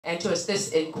and to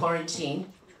assist in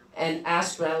quarantine and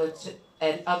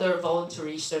other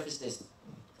voluntary services.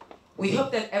 We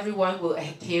hope that everyone will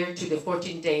adhere to the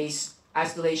 14 days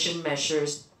isolation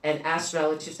measures and ask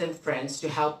relatives and friends to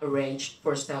help arrange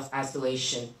for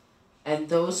self-isolation. And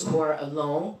those who are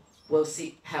alone will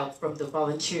seek help from the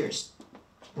volunteers.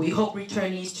 We hope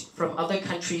returnees from other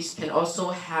countries can also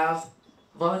have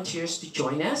volunteers to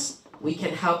join us. We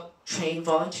can help train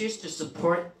volunteers to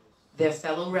support their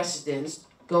fellow residents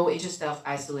go into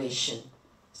self-isolation.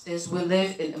 Since we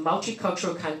live in a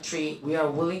multicultural country, we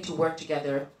are willing to work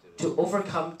together to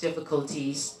overcome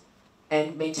difficulties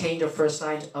and maintain the first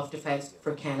line of defense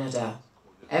for Canada.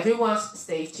 Everyone's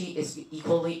safety is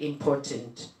equally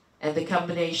important, and the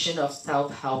combination of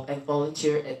self-help and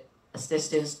volunteer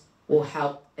assistance will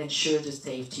help ensure the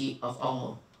safety of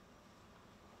all.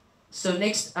 So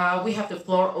next, we have the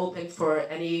floor open for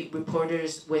any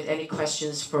reporters with any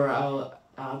questions for our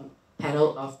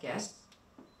panel of guests.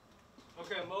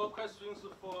 Okay, more questions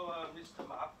for Mr.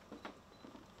 Ma.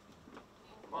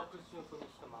 More questions for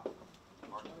Mr. Ma.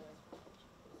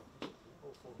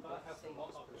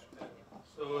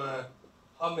 So,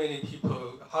 how many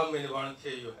people, how many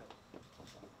volunteers you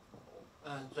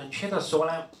have? 准确的说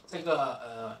呢，这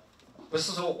个不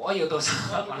是说我有多少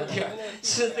volunteer，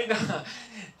是这个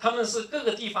他们是各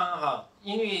个地方哈，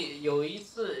因为有一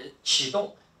次启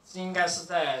动是应该是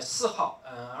在4号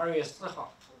，2月4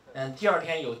号，第二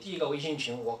天有第一个微信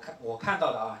群，我看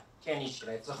到的啊，建立起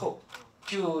来之后，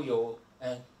就有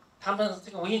他们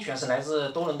这个微信群是来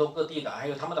自多伦多各地的，还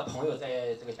有他们的朋友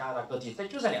在这个加拿大各地，这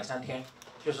就在2、3天，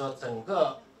就是说整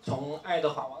个从爱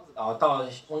德华王子岛到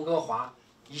温哥华，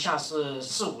一下是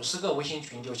40、50个微信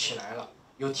群就起来了。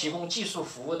有提供技术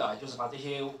服务的，就是把这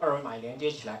些二维码连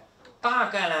接起来，大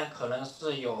概呢可能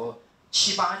是有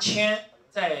7、8千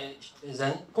在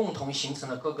人共同形成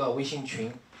的各个微信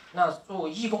群。那做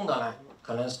义工的呢，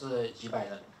可能是几百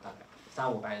人，大概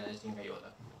300、500人应该有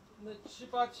的。那7、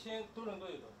8千多伦多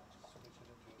有多少？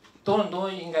多伦多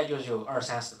应该就是有20、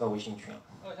30个微信群。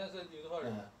20、30有多少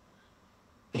人？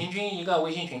平均一个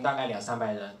微信群大概200、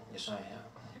300人，你算一下。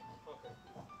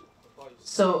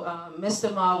So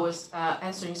Mr. Ma was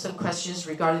answering some questions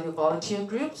regarding the volunteer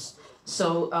groups.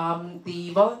 So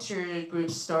the volunteer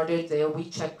groups started their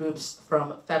WeChat groups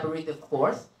from February the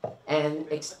 4th, and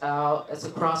it's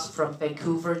across from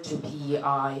Vancouver to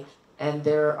PEI, and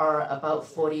there are about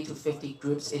 40 to 50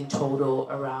 groups in total,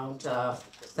 around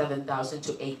 7,000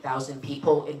 to 8,000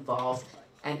 people involved,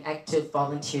 and active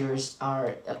volunteers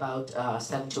are about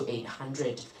 700 to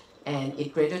 800. And in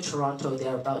Greater Toronto,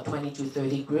 there are about 20 to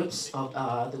 30 groups of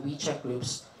the WeChat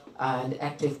groups, and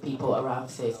active people around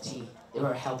 50. They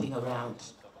were helping around.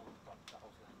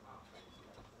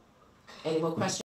 Any more questions?